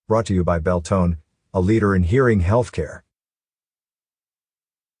Brought to you by Beltone, a leader in hearing healthcare.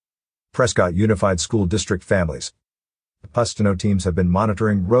 Prescott Unified School District families. The Pustino teams have been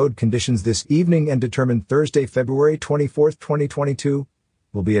monitoring road conditions this evening and determined Thursday, February 24, 2022,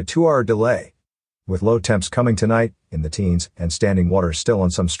 will be a 2-hour delay. With low temps coming tonight, in the teens, and standing water still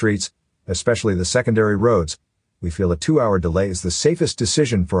on some streets, especially the secondary roads, we feel a 2-hour delay is the safest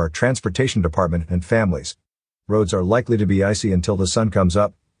decision for our transportation department and families. Roads are likely to be icy until the sun comes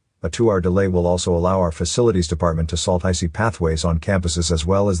up. A 2-hour delay will also allow our facilities department to salt icy pathways on campuses as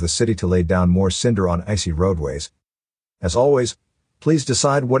well as the city to lay down more cinder on icy roadways. As always, please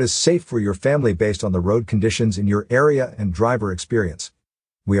decide what is safe for your family based on the road conditions in your area and driver experience.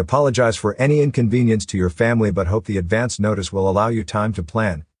 We apologize for any inconvenience to your family but hope the advance notice will allow you time to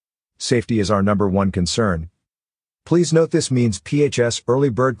plan. Safety is our number one concern. Please note this means PHS early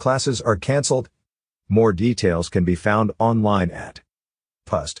bird classes are canceled. More details can be found online at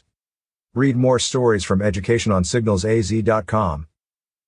PUST. Read more stories from educationonsignalsaz.com.